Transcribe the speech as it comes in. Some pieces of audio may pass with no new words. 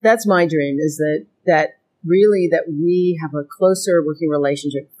That's my dream, is that really that we have a closer working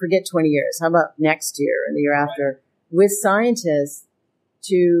relationship. Forget 20 years. How about next year and the year after with scientists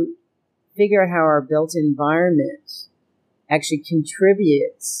to figure out how our built environment actually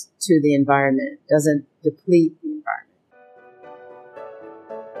contributes to the environment, doesn't deplete the environment.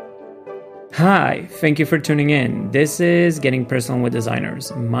 Hi, thank you for tuning in. This is Getting Personal with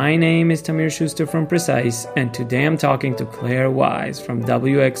Designers. My name is Tamir Schuster from Precise, and today I'm talking to Claire Weisz from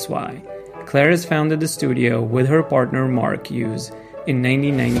WXY. Claire has founded the studio with her partner Mark Weisz in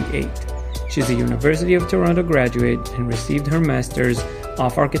 1998. She's a University of Toronto graduate and received her Master's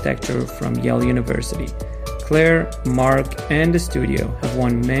of Architecture from Yale University. Claire, Mark, and the studio have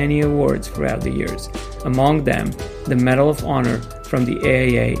won many awards throughout the years, among them the Medal of Honor from the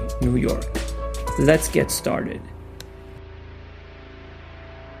AAA New York. Let's get started.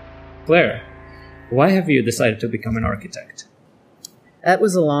 Claire, why have you decided to become an architect? That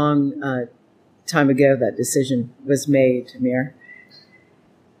was a long time ago that decision was made, Tamir.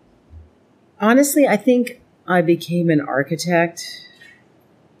 Honestly, I think I became an architect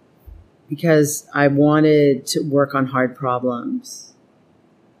because I wanted to work on hard problems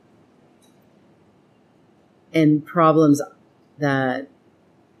and problems that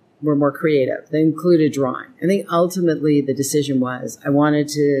were more creative. They included drawing. I think ultimately the decision was I wanted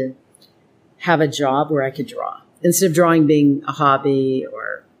to have a job where I could draw, instead of drawing being a hobby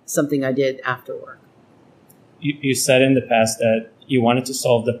or something I did after work. You said in the past that you wanted to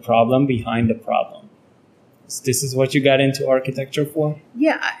solve the problem behind the problem. This is what you got into architecture for?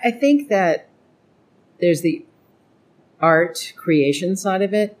 Yeah, I think that there's the art creation side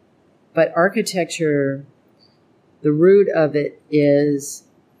of it, but architecture, the root of it is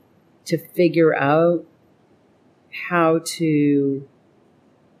to figure out how to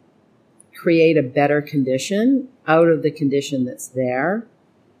create a better condition out of the condition that's there.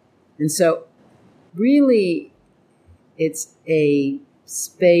 And so really it's a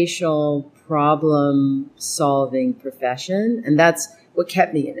spatial problem-solving profession, and that's what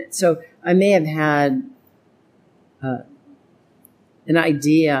kept me in it. So I may have had an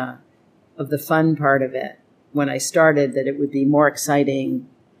idea of the fun part of it when I started, that it would be more exciting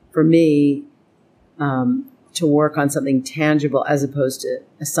for me to work on something tangible as opposed to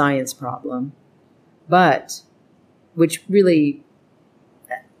a science problem. But, which really,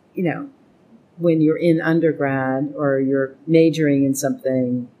 when you're in undergrad or you're majoring in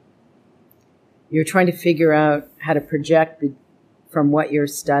something, you're trying to figure out how to project from what you're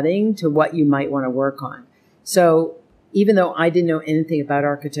studying to what you might want to work on. So even though I didn't know anything about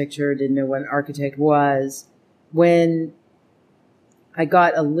architecture, didn't know what an architect was, when I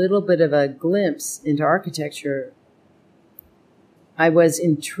got a little bit of a glimpse into architecture, I was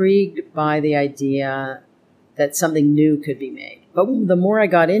intrigued by the idea that something new could be made. But the more I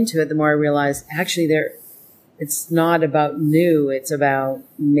got into it, the more I realized actually it's not about new, it's about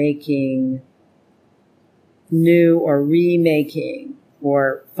making new or remaking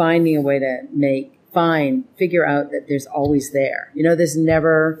or finding a way to figure out that there's always there. There's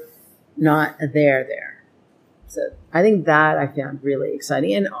never not a there. So I think that I found really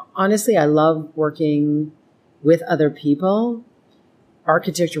exciting. And honestly, I love working with other people.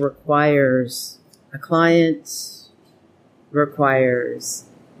 Architecture requires a client, requires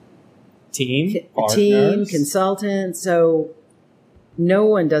team, consultant. So no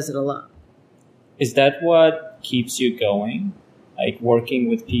one does it alone. Is that what keeps you going? Like working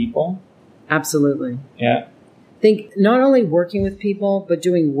with people? Absolutely. Yeah. I think not only working with people, but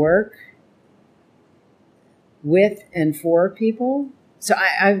doing work with and for people. So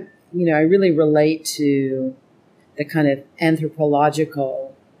I really relate to the kind of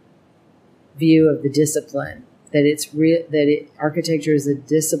anthropological view of the discipline, that architecture is a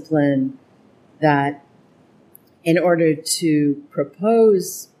discipline that in order to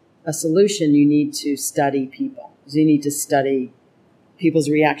propose a solution, you need to study people. So you need to study people's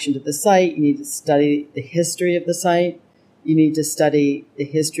reaction to the site. You need to study the history of the site. You need to study the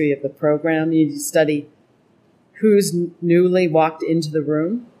history of the program. You need to study who's newly walked into the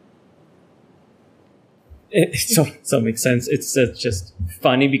room. So makes sense. It's just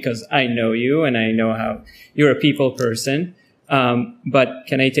funny because I know you and I know how you're a people person. But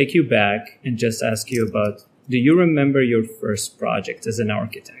can I take you back and just ask you about, do you remember your first project as an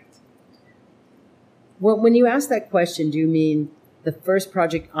architect? Well, when you ask that question, do you mean the first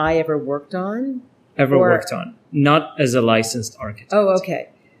project I ever worked on? Worked on, not as a licensed architect. Oh, okay.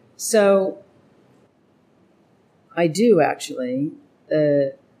 So I do actually.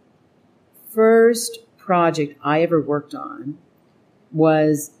 The first project I ever worked on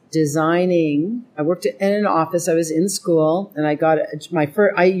was designing. I worked in an office. I was in school, and I got my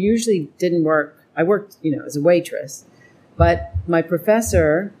first. I usually didn't work. I worked, as a waitress, but my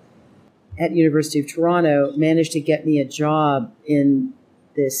professor at University of Toronto managed to get me a job in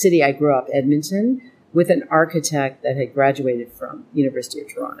the city I grew up, Edmonton, with an architect that had graduated from University of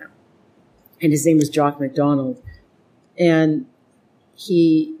Toronto, and his name was Jock McDonald, and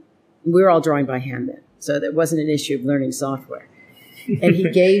we were all drawing by hand then, so there wasn't an issue of learning software. And he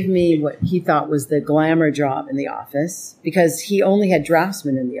gave me what he thought was the glamour job in the office, because he only had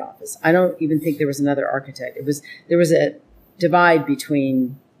draftsmen in the office. I don't even think there was another architect. There was a divide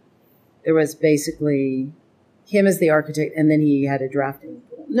between, there was basically him as the architect, and then he had a drafting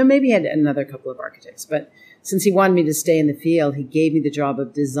pool. No, maybe he had another couple of architects, but since he wanted me to stay in the field, he gave me the job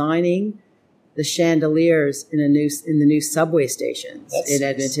of designing the chandeliers in the new subway stations in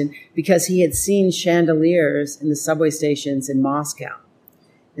Edmonton, because he had seen chandeliers in the subway stations in Moscow.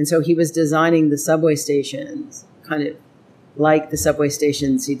 And so he was designing the subway stations kind of like the subway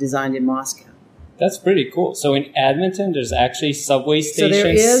stations he designed in Moscow. That's pretty cool. So in Edmonton, there's actually subway stations. So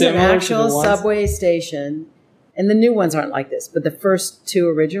there is an actual to the subway station, and the new ones aren't like this, but the first two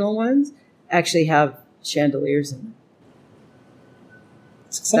original ones actually have chandeliers in them.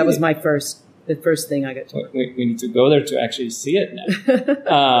 That was the first thing I got to work. We need to go there to actually see it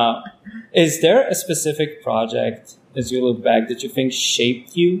now. Is there a specific project, as you look back, that you think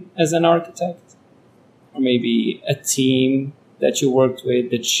shaped you as an architect? Or maybe a team that you worked with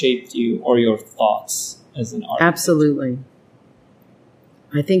that shaped you, or your thoughts as an architect? Absolutely.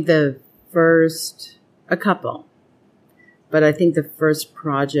 I think a couple. But I think the first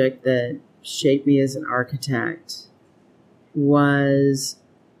project that shaped me as an architect was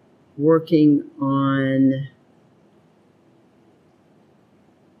working on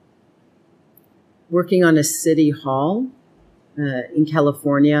a city hall in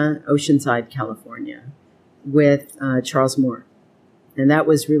California, Oceanside, California, with Charles Moore. And that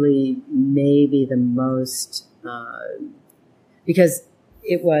was really maybe the most, because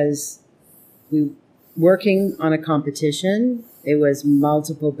it was working on a competition. It was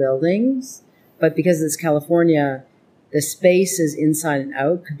multiple buildings, but because it's California, the spaces inside and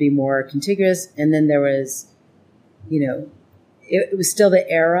out could be more contiguous. And then there was, it was still the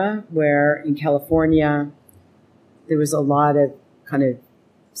era where in California, there was a lot of kind of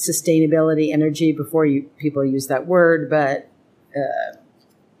sustainability energy before people used that word, but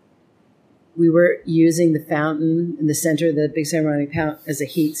we were using the fountain in the center of the big ceremonial fountain as a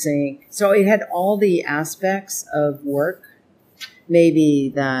heat sink. So it had all the aspects of work, maybe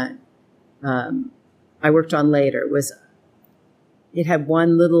that I worked on later. It had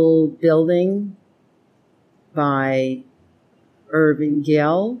one little building by Irving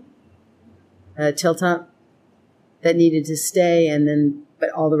Gill, Tilt-Up, that needed to stay, but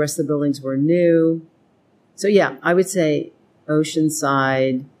all the rest of the buildings were new. So yeah, I would say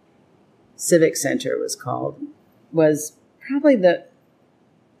Oceanside Civic Center was probably the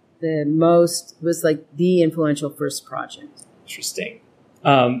influential first project. Interesting.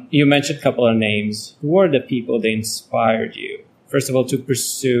 You mentioned a couple of names. Who are the people that inspired you? First of all, to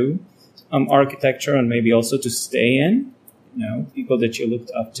pursue architecture, and maybe also to stay in, people that you looked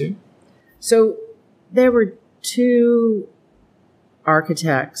up to? So there were two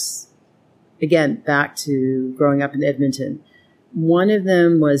architects, again, back to growing up in Edmonton. One of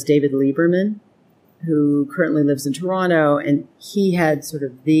them was David Lieberman, who currently lives in Toronto, and he had sort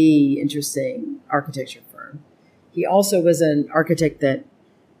of the interesting architecture firm. He also was an architect that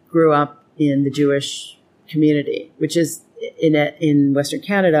grew up in the Jewish community, which is in Western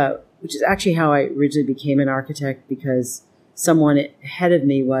Canada, which is actually how I originally became an architect, because someone ahead of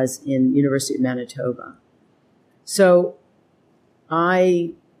me was in University of Manitoba. So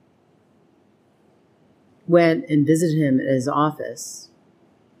I went and visited him at his office.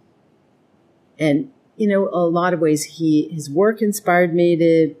 And, a lot of ways his work inspired me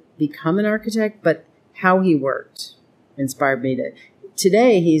to become an architect, but how he worked inspired me to.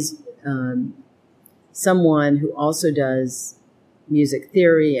 Today, he's someone who also does music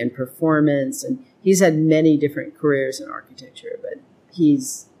theory and performance, and he's had many different careers in architecture, but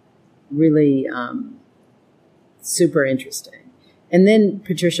he's really super interesting. And then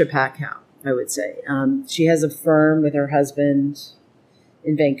Patricia Packow, I would say. She has a firm with her husband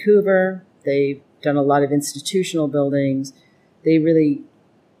in Vancouver. They've done a lot of institutional buildings. They really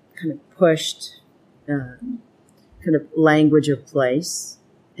kind of pushed kind of language of place.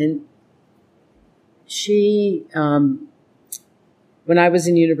 And she, when I was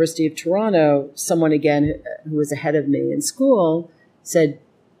in University of Toronto, someone again who was ahead of me in school said,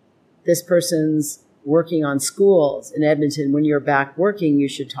 this person's working on schools in Edmonton. When you're back working, you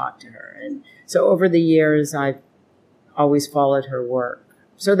should talk to her. And so over the years, I've always followed her work.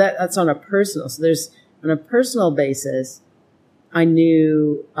 So that's on a personal. So on a personal basis, I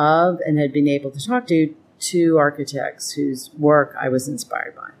knew of and had been able to talk to two architects whose work I was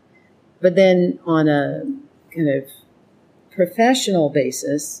inspired by. But then on a kind of professional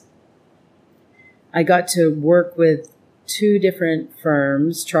basis, I got to work with two different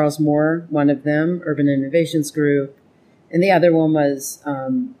firms, Charles Moore, one of them, Urban Innovations Group, and the other one was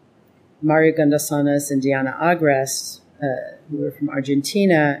Mario Gundasonas and Diana Agrest, who were from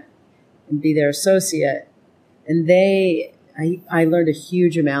Argentina, and be their associate. And I learned a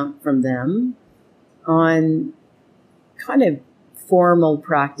huge amount from them on kind of formal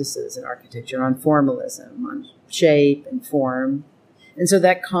practices in architecture, on formalism, on shape and form. And so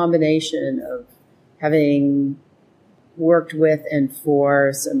that combination of having worked with and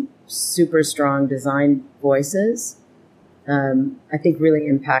for some super strong design voices, I think really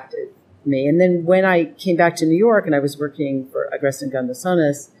impacted me. And then when I came back to New York and I was working for Agrest and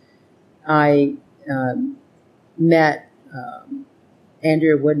Gundasonas, I met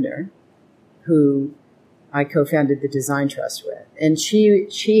Andrea Woodner, who I co-founded the Design Trust with. And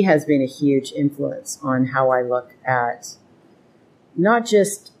she has been a huge influence on how I look at not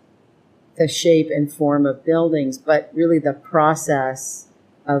just the shape and form of buildings, but really the process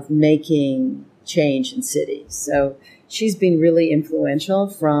of making change in cities. So she's been really influential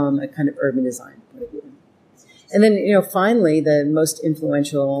from a kind of urban design point of view. And then, finally, the most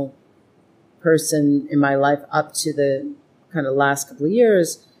influential person in my life up to the kind of last couple of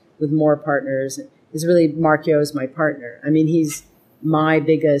years with more partners is really Mark Yo is my partner. I mean, he's my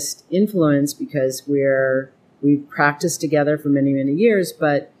biggest influence because we've practiced together for many, many years,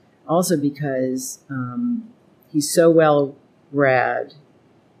 but also because he's so well read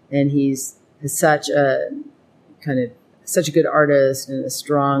and he's such a good artist and a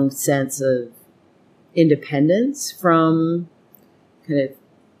strong sense of independence from kind of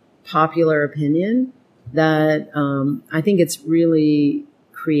popular opinion that I think it's really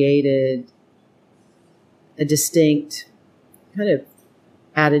created a distinct kind of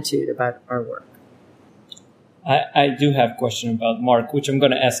attitude about our work. I do have a question about Mark, which I'm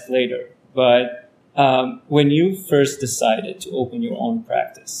going to ask later. But when you first decided to open your own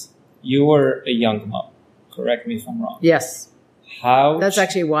practice, you were a young mom. Correct me if I'm wrong. Yes. That's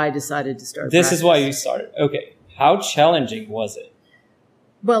actually why I decided to start This practice. is why you started. Okay. How challenging was it?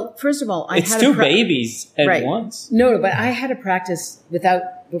 Well, first of all, it's two babies at once. No, but I had a practice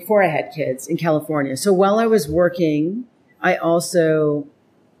before I had kids in California. So while I was working, I also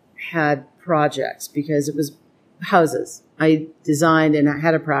had projects because it was houses. I designed and I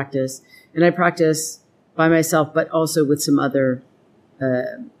had a practice, and I practiced by myself, but also with some other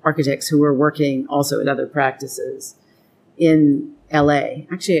architects who were working also at other practices in LA.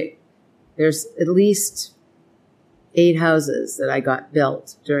 Actually, there's at least 8 houses that I got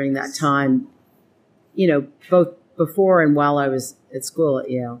built during that time, both before and while I was at school at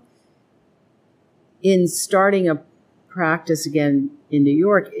Yale. In starting a practice again in New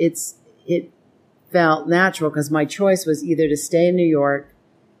York, it felt natural because my choice was either to stay in New York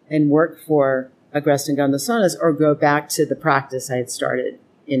and work for Agrest and Gundasonas or go back to the practice I had started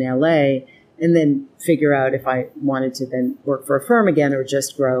in LA and then figure out if I wanted to then work for a firm again or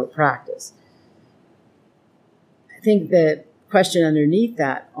just grow a practice. I think the question underneath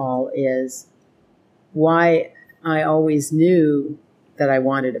that all is why I always knew that I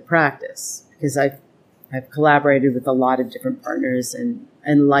wanted a practice, because I've collaborated with a lot of different partners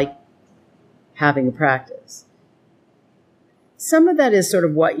and like having a practice. Some of that is sort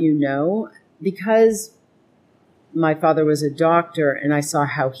of what you know, because my father was a doctor and I saw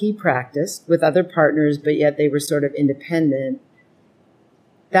how he practiced with other partners, but yet they were sort of independent.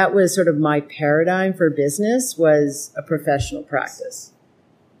 That was sort of my paradigm for business, was a professional practice.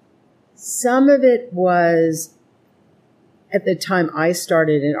 Some of it was, at the time I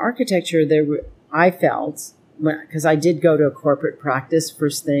started in architecture, I felt, because I did go to a corporate practice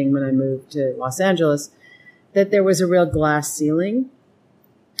first thing when I moved to Los Angeles, that there was a real glass ceiling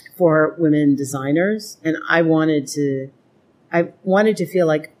for women designers. And I wanted to feel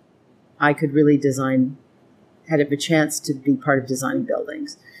like I could really design, had a chance to be part of designing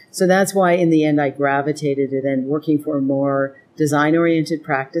buildings. So that's why in the end I gravitated to then working for more design-oriented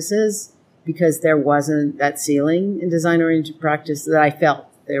practices, because there wasn't that ceiling in design-oriented practice that I felt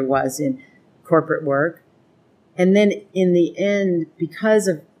there was in corporate work. And then in the end, because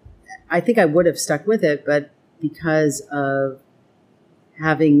of, I think I would have stuck with it, but because of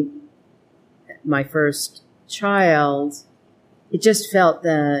having my first child, it just felt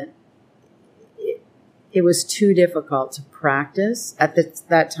that it was too difficult to practice at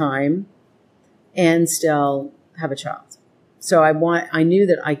that time and still have a child. So I knew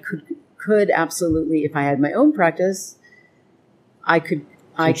that I could absolutely, if I had my own practice, I could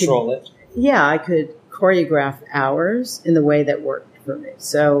control it. Yeah, I could choreograph hours in the way that worked for me.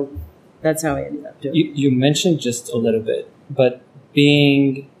 So that's how I ended up doing it. You mentioned just a little bit, but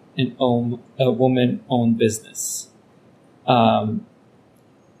being a woman-owned business,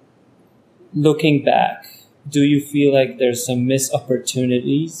 looking back, do you feel like there's some missed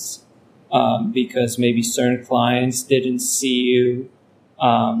opportunities because maybe certain clients didn't see you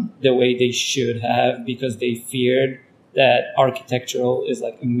the way they should have because they feared that architectural is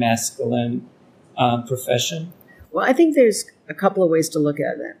like a masculine profession? Well, I think there's a couple of ways to look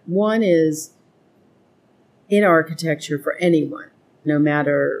at it. One is in architecture for anyone, no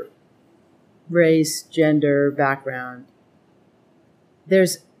matter race, gender, background,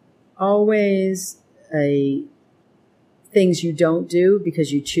 there's always things you don't do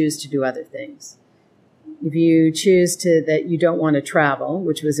because you choose to do other things. If you choose that you don't want to travel,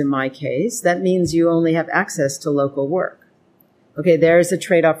 which was in my case, that means you only have access to local work. Okay, there's a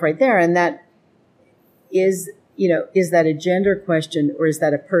trade-off right there. And that is that a gender question or is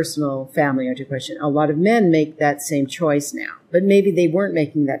that a personal family-oriented question? A lot of men make that same choice now, but maybe they weren't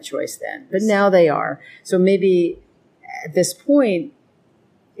making that choice then, but now they are. So maybe at this point,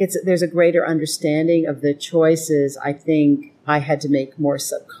 there's a greater understanding of the choices I think I had to make more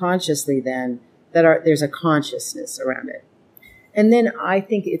subconsciously then, there's a consciousness around it. And then I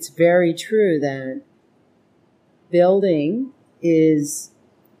think it's very true that building is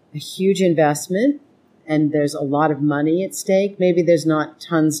a huge investment and there's a lot of money at stake. Maybe there's not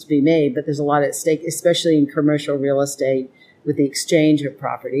tons to be made, but there's a lot at stake, especially in commercial real estate with the exchange of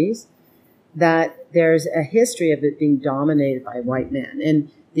properties, that there's a history of it being dominated by white men. And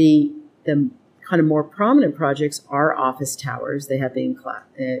the kind of more prominent projects are office towers. They have been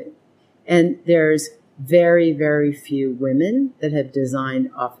and there's very, very few women that have designed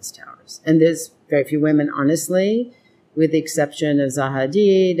office towers. And there's very few women, honestly, with the exception of Zaha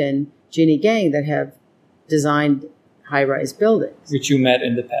Hadid and Jeannie Gang, that have designed high-rise buildings. Which you met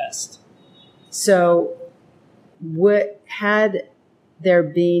in the past. So had there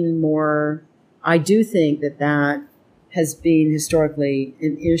been more, I do think that has been historically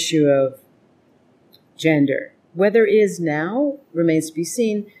an issue of gender. Whether it is now remains to be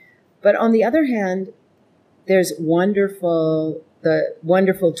seen. But on the other hand, there's the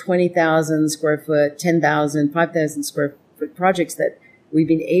wonderful 20,000 square foot, 10,000, 5,000 square foot projects that we've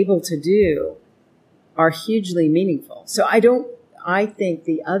been able to do are hugely meaningful. So I think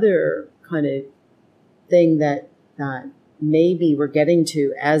the other kind of thing that maybe we're getting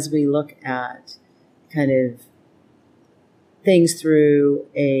to as we look at kind of things through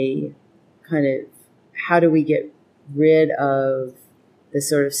a kind of how do we get rid of the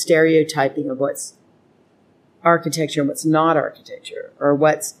sort of stereotyping of what's architecture and what's not architecture, or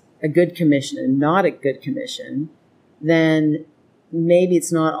what's a good commission and not a good commission, then maybe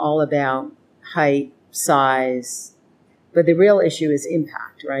it's not all about height, size, but the real issue is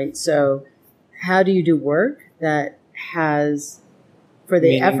impact, right? So how do you do work that has, for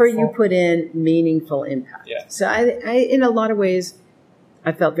the effort you put in, meaningful impact? Yeah. So I, in a lot of ways,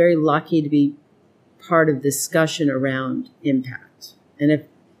 I felt very lucky to be part of discussion around impact. And if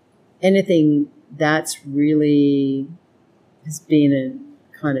anything, that's really has been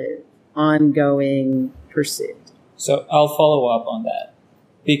a kind of ongoing pursuit. So I'll follow up on that,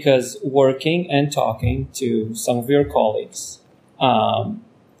 because working and talking to some of your colleagues,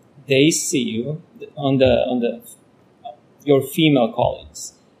 they see you your female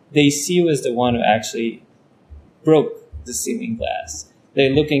colleagues. They see you as the one who actually broke the ceiling glass. They're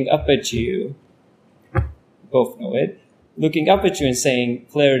looking up at you. Both know it. Looking up at you and saying,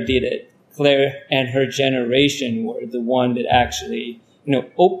 Claire did it. Claire and her generation were the one that actually,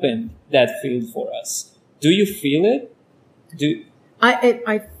 opened that field for us. Do you feel it?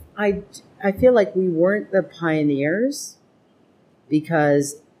 I feel like we weren't the pioneers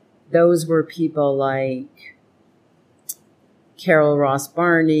because those were people like Carol Ross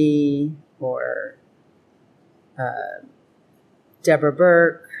Barney or Deborah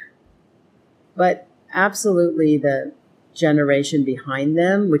Burke, but absolutely the generation behind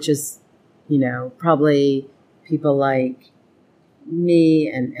them, which is, probably people like me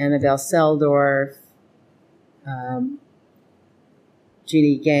and Annabelle Seldorf,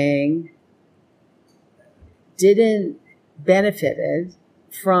 Jeannie Gang, benefited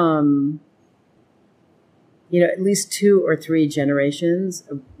from, at least 2 or 3 generations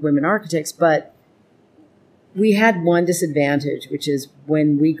of women architects, but we had one disadvantage, which is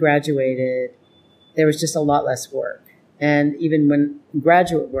when we graduated, there was just a lot less work. And even when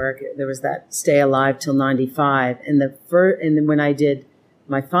graduate work, there was that stay alive till 95. And then when I did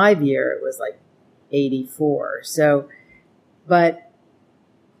my 5-year, it was like 84. So, but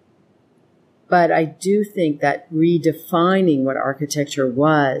I do think that redefining what architecture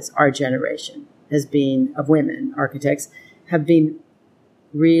was, our generation has been, of women architects, have been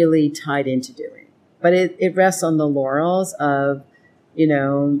really tied into doing. But it rests on the laurels of,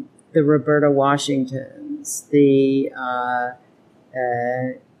 the Roberta Washingtons, the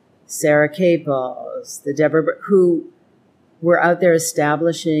Sarah Capels, the Deborah, who were out there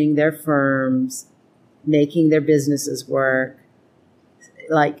establishing their firms, making their businesses work,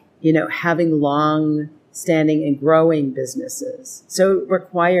 having long-standing and growing businesses. So it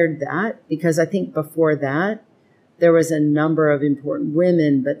required that, because I think before that, there was a number of important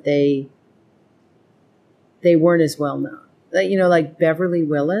women, but they weren't as well known. Like Beverly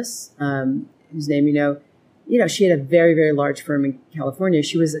Willis, whose name she had a very, very large firm in California.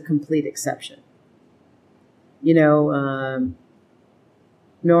 She was a complete exception. Norma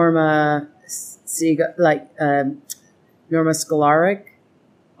Skolaric,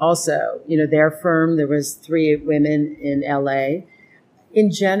 also, their firm, there was 3 women in LA.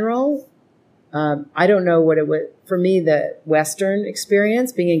 In general, I don't know what it was. For me, the Western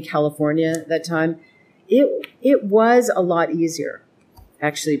experience, being in California at that time, it was a lot easier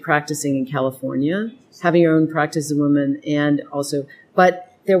actually practicing in California, having your own practice as a woman, and also,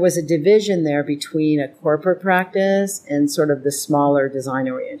 but there was a division there between a corporate practice and sort of the smaller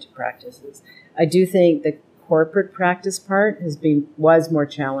design-oriented practices. I do think the corporate practice part was more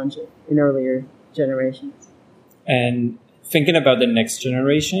challenging in earlier generations. And thinking about the next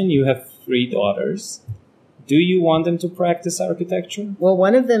generation, you have 3 daughters. Do you want them to practice architecture? Well,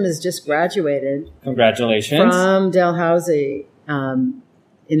 one of them has just graduated. Congratulations. From Dalhousie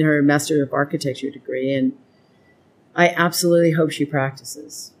in her Master of Architecture degree. And I absolutely hope she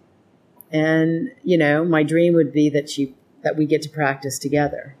practices. And, my dream would be that we get to practice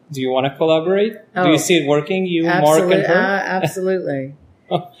together. Do you want to collaborate? Do you see it working, Mark, and her? Absolutely.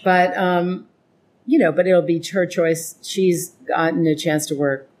 But, but it'll be her choice. She's gotten a chance to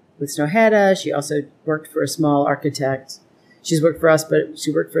work with Snowhetta. She also worked for a small architect. She's worked for us, but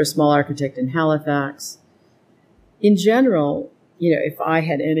she worked for a small architect in Halifax. In general, if I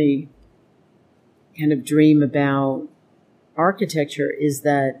had any kind of dream about architecture, is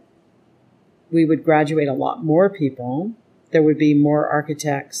that we would graduate a lot more people. There would be more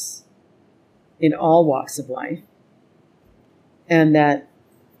architects in all walks of life. And that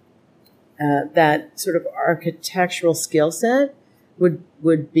sort of architectural skill set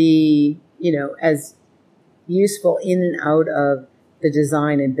would be, as useful in and out of the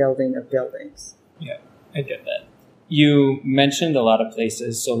design and building of buildings. Yeah, I get that. You mentioned a lot of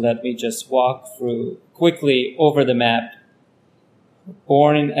places, so let me just walk through quickly over the map.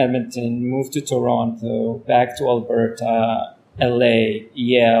 Born in Edmonton, moved to Toronto, back to Alberta, LA,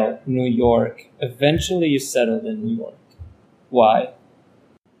 Yale, New York. Eventually you settled in New York. Why?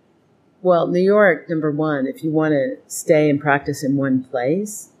 Well, New York, number one, if you want to stay and practice in one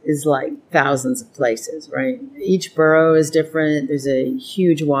place, is like thousands of places, right? Each borough is different. There's a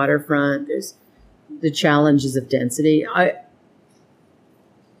huge waterfront. There's the challenges of density. I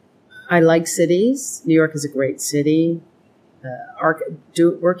like cities. New York is a great city.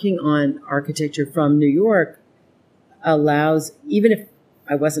 Working on architecture from New York allows, even if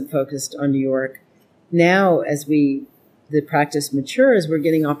I wasn't focused on New York, now as the practice matures, we're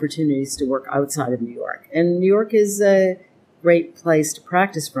getting opportunities to work outside of New York. And New York is a great place to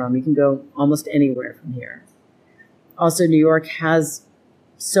practice from. You can go almost anywhere from here. Also, New York has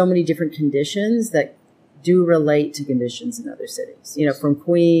so many different conditions that do relate to conditions in other cities, from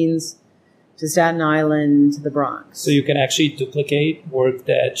Queens to Staten Island to the Bronx. So you can actually duplicate work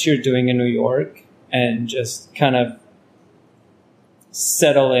that you're doing in New York and just kind of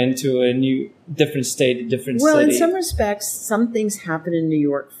settle into a different state, a different city. Well, in some respects, some things happen in New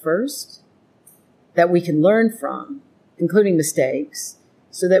York first that we can learn from, including mistakes,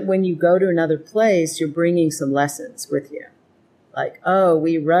 so that when you go to another place, you're bringing some lessons with you. Like, oh,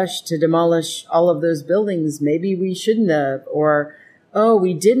 we rushed to demolish all of those buildings. Maybe we shouldn't have. Or, oh,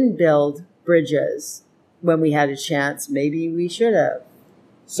 we didn't build bridges when we had a chance. Maybe we should have.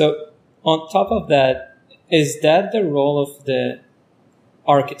 So on top of that, is that the role of the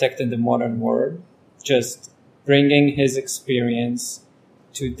architect in the modern world? Just bringing his experience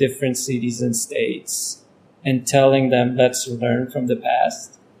to different cities and states and telling them, let's learn from the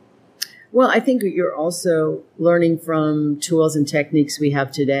past? Well, I think you're also learning from tools and techniques we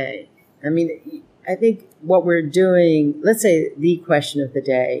have today. I mean, I think what we're doing, let's say the question of the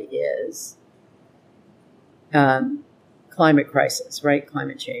day is, climate crisis, right?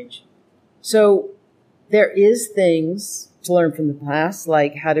 Climate change. So there is things to learn from the past,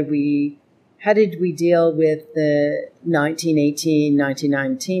 like how did we deal with the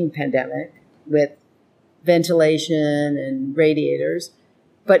 1919 pandemic with ventilation and radiators?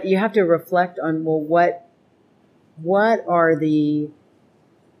 But you have to reflect on, well, what are the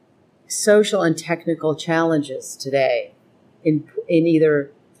social and technical challenges today in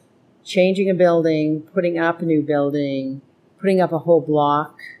either changing a building, putting up a new building, putting up a whole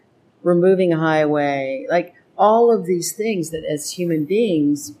block, removing a highway, like all of these things that as human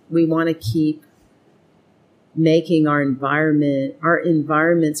beings, we want to keep making our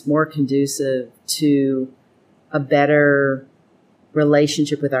environments more conducive to a better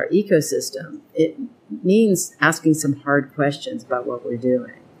relationship with our ecosystem. It means asking some hard questions about what we're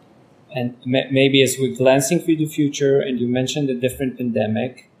doing. And maybe as we're glancing through the future, and you mentioned a different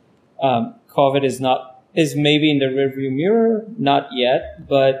pandemic, COVID is maybe in the rearview mirror, not yet,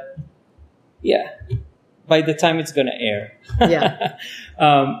 but yeah, by the time it's going to air. Yeah.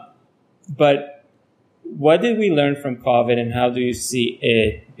 But what did we learn from COVID, and how do you see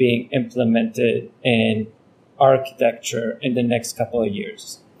it being implemented in architecture in the next couple of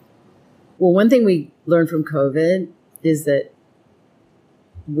years? Well, one thing we learned from COVID is that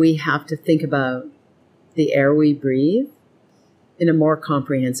we have to think about the air we breathe in a more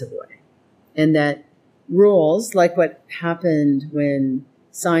comprehensive way. And that rules, like what happened when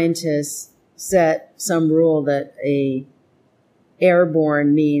scientists set some rule that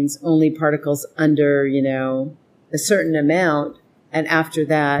airborne means only particles under, a certain amount, and after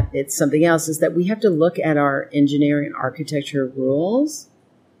that it's something else, is that we have to look at our engineering and architecture rules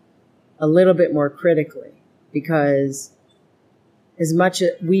a little bit more critically, because as much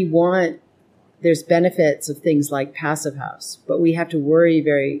as we want, there's benefits of things like Passive House, but we have to worry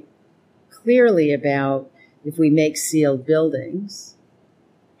very clearly about, if we make sealed buildings,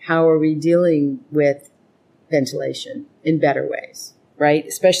 how are we dealing with ventilation in better ways, right?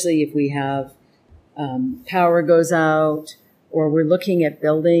 Especially if we have power goes out, or we're looking at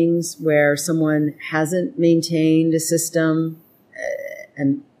buildings where someone hasn't maintained a system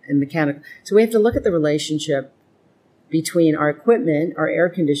and mechanical. So we have to look at the relationship between our equipment, our air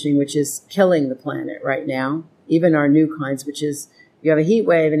conditioning, which is killing the planet right now, even our new kinds, which is you have a heat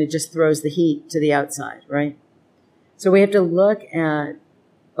wave and it just throws the heat to the outside, right? So we have to look at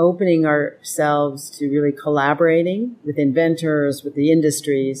opening ourselves to really collaborating with inventors, with the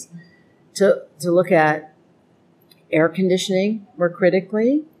industries, to look at air conditioning more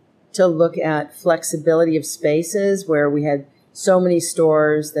critically, to look at flexibility of spaces where we had so many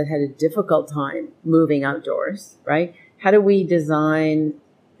stores that had a difficult time moving outdoors, right? How do we design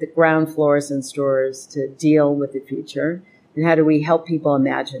the ground floors in stores to deal with the future? And how do we help people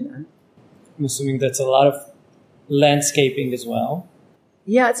imagine that? I'm assuming that's a lot of landscaping as well.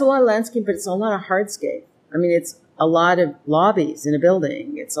 Yeah, it's a lot of landscape, but it's a lot of hardscape. I mean, it's a lot of lobbies in a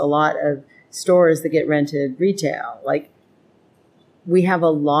building. It's a lot of stores that get rented retail. Like, we have a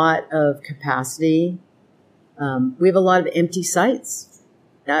lot of capacity. We have a lot of empty sites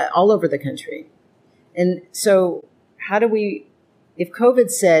all over the country. And so how do we, if COVID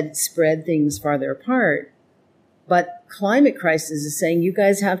said spread things farther apart, but climate crisis is saying you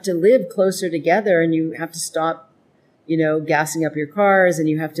guys have to live closer together and you have to stop, gassing up your cars, and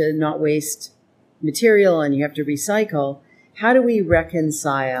you have to not waste material, and you have to recycle. How do we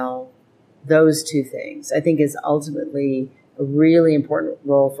reconcile those two things? I think is ultimately a really important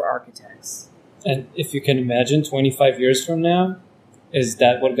role for architects. And if you can imagine 25 years from now, is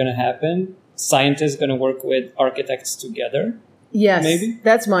that what's going to happen? Scientists going to work with architects together? Yes, maybe?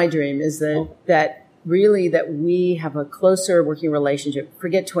 That's my dream, is that we have a closer working relationship.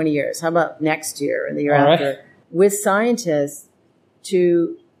 Forget 20 years. How about next year and the year after? With scientists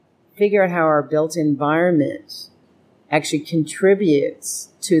to figure out how our built environment actually contributes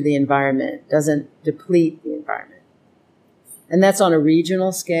to the environment, doesn't deplete the environment. And that's on a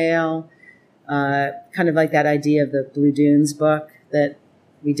regional scale, kind of like that idea of the Blue Dunes book that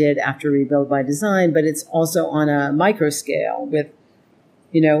we did after Rebuild by Design, but it's also on a micro scale with,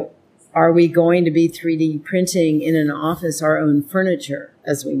 are we going to be 3D printing in an office our own furniture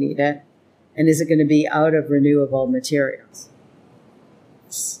as we need it? And is it going to be out of renewable materials?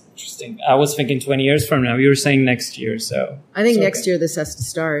 It's interesting. I was thinking 20 years from now. You were saying next year, so... I think next year this has to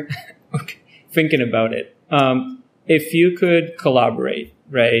start. Okay. Thinking about it. If you could collaborate,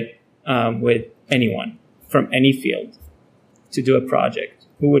 right, with anyone from any field to do a project,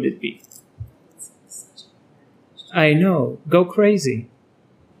 who would it be? I know. Go crazy.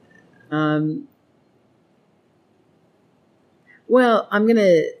 Well, I'm going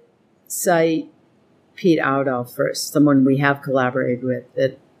to cite Pete Outall first, someone we have collaborated with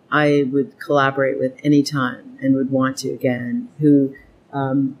that I would collaborate with anytime and would want to again, who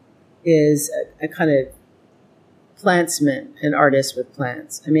is a kind of plantsman, an artist with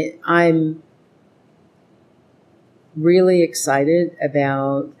plants. I mean, I'm really excited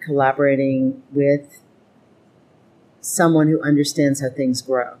about collaborating with someone who understands how things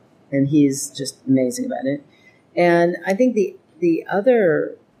grow. And he's just amazing about it. And I think the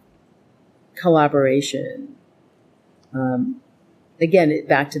other collaboration, again,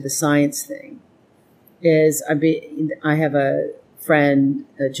 back to the science thing, is I have a friend,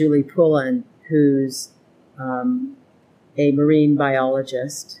 Julie Pullen, who's a marine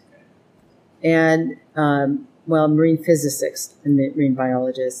biologist and, marine physicist and marine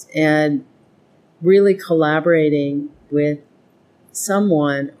biologist, and really collaborating with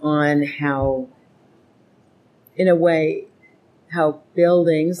someone on how, in a way, how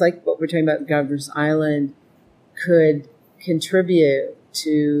buildings, like what we're talking about Governor's Island, could contribute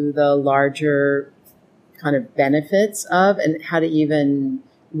to the larger kind of benefits of, and how to even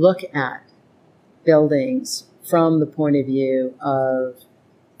look at buildings from the point of view of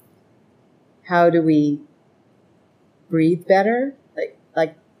how do we breathe better?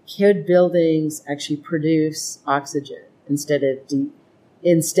 Like could buildings actually produce oxygen instead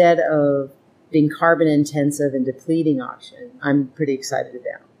of being carbon intensive and depleting oxygen? I'm pretty excited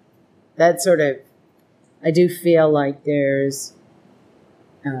about that. Sort of, I do feel like there's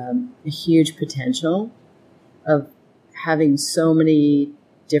a huge potential of having so many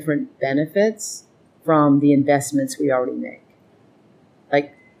different benefits from the investments we already make.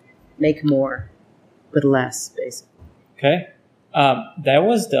 Like, make more with less, basically. Okay. That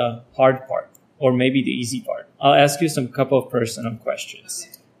was the hard part, or maybe the easy part. I'll ask you some couple of personal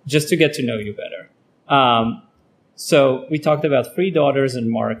questions just to get to know you better. So we talked about 3 daughters and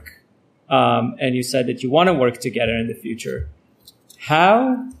Mark, and you said that you want to work together in the future.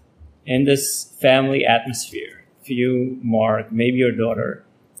 How, in this family atmosphere, for you, Mark, maybe your daughter,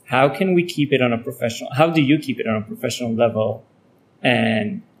 how can we keep it on a professional? How do you keep it on a professional level?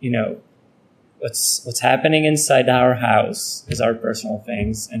 And what's happening inside our house is our personal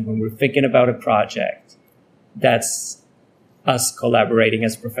things, and when we're thinking about a project, that's us collaborating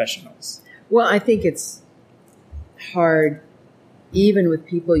as professionals. Well, I think it's hard, even with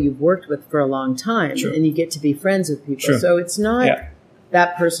people you've worked with for a long time, sure, and you get to be friends with people. Sure. So it's not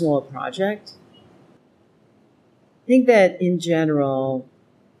that personal a project. I think that in general,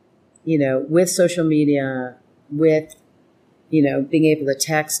 with social media, with, being able to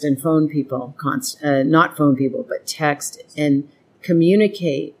text and phone people, not phone people, but text and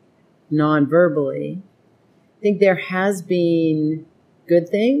communicate non-verbally, I think there has been good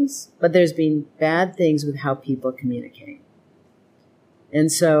things, but there's been bad things with how people communicate.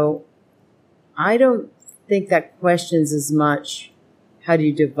 And so I don't think that questions as much how do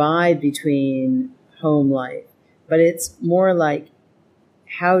you divide between home life, but it's more like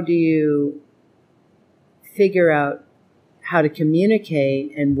how do you figure out how to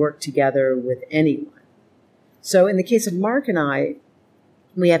communicate and work together with anyone. So in the case of Mark and I,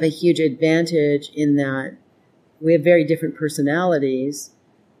 we have a huge advantage in that we have very different personalities.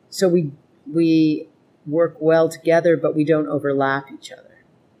 So we work well together, but we don't overlap each other,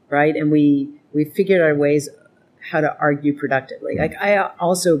 right? And we figured out ways how to argue productively. Like, I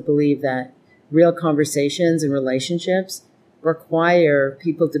also believe that real conversations and relationships require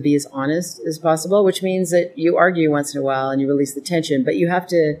people to be as honest as possible, which means that you argue once in a while and you release the tension, but you have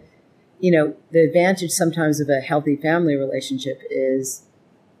to, the advantage sometimes of a healthy family relationship is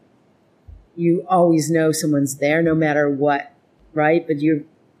you always know someone's there no matter what, right? But you're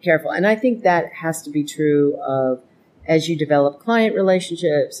careful. And I think that has to be true of as you develop client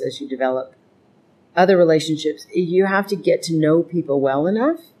relationships, as you develop other relationships, you have to get to know people well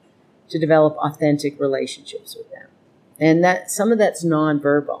enough to develop authentic relationships with them. And that some of that's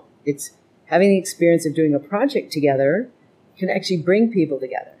nonverbal. It's having the experience of doing a project together can actually bring people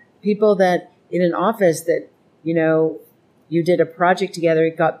together. People that in an office that, you did a project together,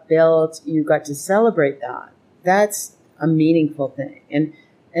 it got built, you got to celebrate that. That's a meaningful thing.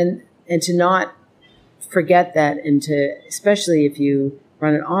 And to not forget that, and to, especially if you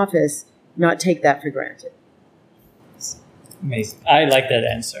run an office, not take that for granted. Amazing. I like that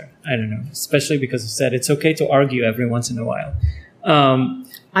answer. I don't know, especially because you said it's okay to argue every once in a while.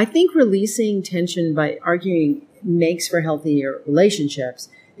 I think releasing tension by arguing makes for healthier relationships.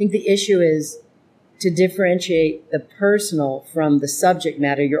 I think the issue is to differentiate the personal from the subject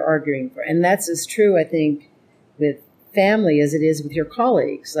matter you're arguing for. And that's as true, I think, with family as it is with your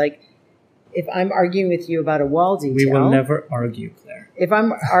colleagues. Like, if I'm arguing with you about a wall detail... We will never argue, Claire. If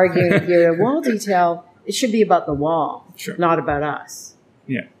I'm arguing with you about a wall detail... it should be about the wall, not about us.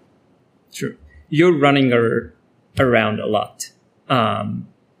 Yeah, true. You're running around a lot.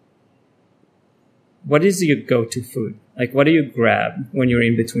 What is your go-to food? Like, what do you grab when you're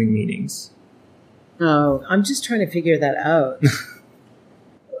in between meetings? Oh, I'm just trying to figure that out.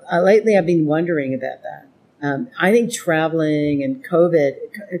 Lately, I've been wondering about that. I think traveling and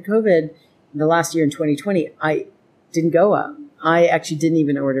COVID, the last year in 2020, I didn't go out. I actually didn't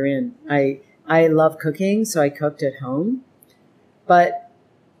even order in. I love cooking, so I cooked at home. But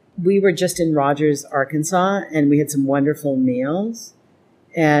we were just in Rogers, Arkansas, and we had some wonderful meals.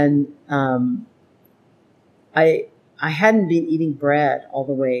 And I hadn't been eating bread all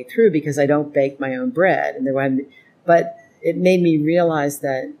the way through because I don't bake my own bread. But it made me realize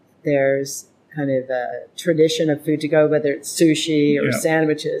that there's kind of a tradition of food to go, whether it's sushi or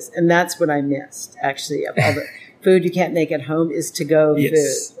sandwiches. And that's what I missed, actually, of all the food you can't make at home is to-go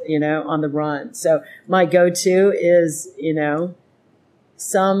food, on the run. So my go-to is,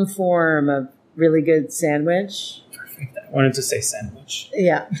 some form of really good sandwich. Perfect. I wanted to say sandwich.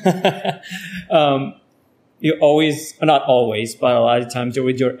 Yeah. You always, not always, but a lot of times you're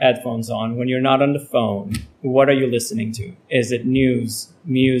with your headphones on. When you're not on the phone, what are you listening to? Is it news,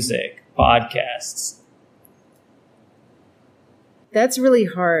 music, podcasts? That's really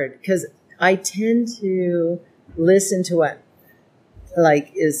hard because I tend to listen to what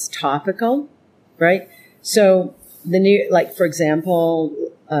is topical, right? So for example,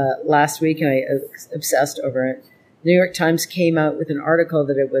 last week, and I obsessed over it, New York Times came out with an article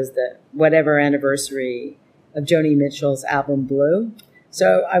that it was the whatever anniversary of Joni Mitchell's album Blue.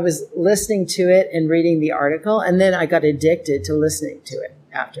 So I was listening to it and reading the article, and then I got addicted to listening to it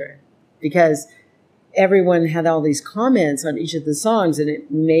after it because everyone had all these comments on each of the songs, and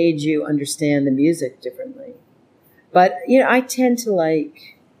it made you understand the music differently. But, I tend to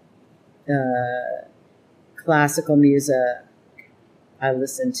like classical music. I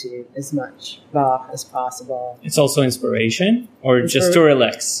listen to as much Bach as possible. It's also inspiration or just to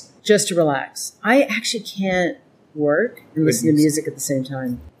relax? Just to relax. I actually can't work and listen to music at the same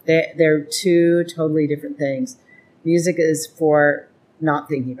time. They're two totally different things. Music is for not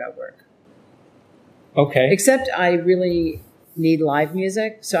thinking about work. Okay. Except I really need live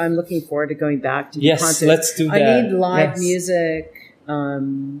music, so I'm looking forward to going back to the concert. Yes, let's do that. I need live music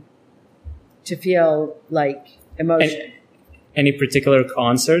to feel like emotion. Any particular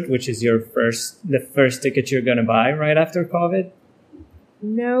concert, which is the first ticket you're going to buy right after COVID?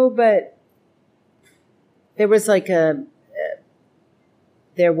 No, but there was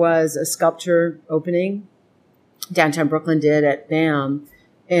there was a sculpture opening downtown Brooklyn did at BAM,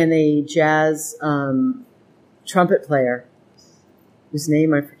 and a jazz trumpet player, whose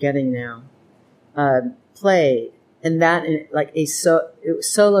name I'm forgetting now, played, and that it was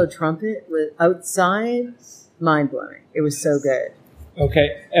solo trumpet with outside, mind blowing. It was so good.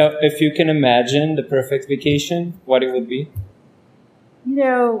 Okay, if you can imagine the perfect vacation, what it would be?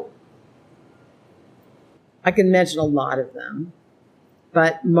 I can mention a lot of them,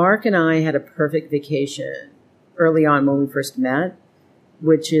 but Mark and I had a perfect vacation early on when we first met,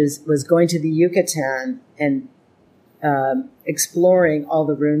 which was going to the Yucatan and exploring all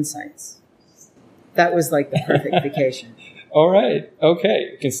the rune sites. That was like the perfect vacation. All right.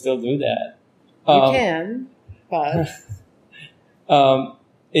 Okay. You can still do that. You can, but...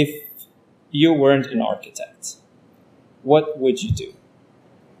 if you weren't an architect, what would you do?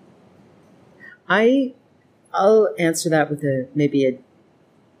 I'll answer that with maybe a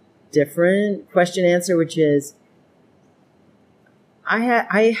different question answer, which is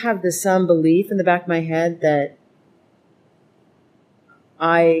I have some belief in the back of my head that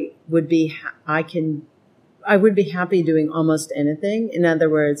I would be happy doing almost anything. In other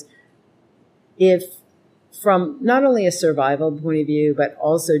words, if from not only a survival point of view, but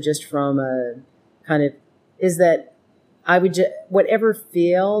also just from a kind of, is that I would whatever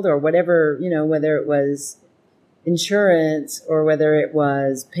field or whatever, whether it was insurance or whether it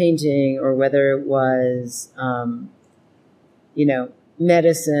was painting or whether it was,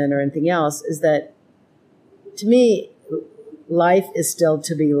 medicine or anything else, is that to me, life is still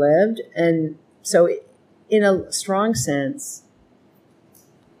to be lived. And so in a strong sense,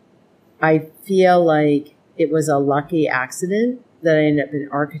 I feel like it was a lucky accident that I ended up in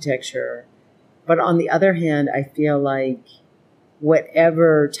architecture. But on the other hand, I feel like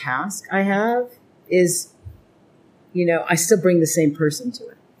whatever task I have is, I still bring the same person to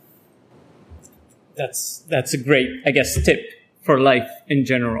it. That's a great, I guess, tip for life in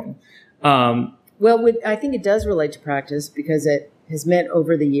general. I think it does relate to practice because it has meant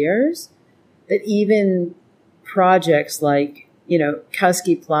over the years that even projects like,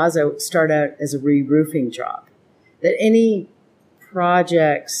 Kowski Plaza start out as a re-roofing job. That any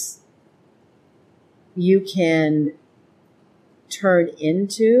projects you can turn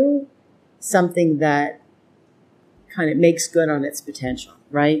into something that kind of makes good on its potential,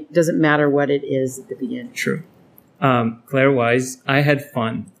 right? Doesn't matter what it is at the beginning. True. Claire Weisz, I had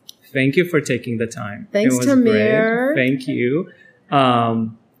fun. Thank you for taking the time. Thanks, Tamir. Great. Thank you.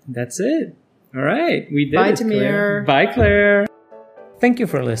 That's it. All right. We did Bye, it, Tamir. Claire. Bye, Claire. Thank you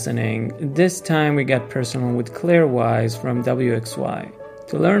for listening. This time we got personal with Claire Weisz from WXY.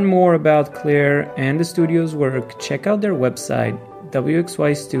 To learn more about Claire and the studio's work, check out their website,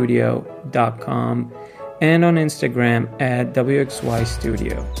 wxystudio.com, and on Instagram at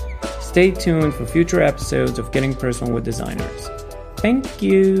WXYstudio. Stay tuned for future episodes of Getting Personal with Designers. Thank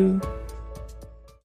you.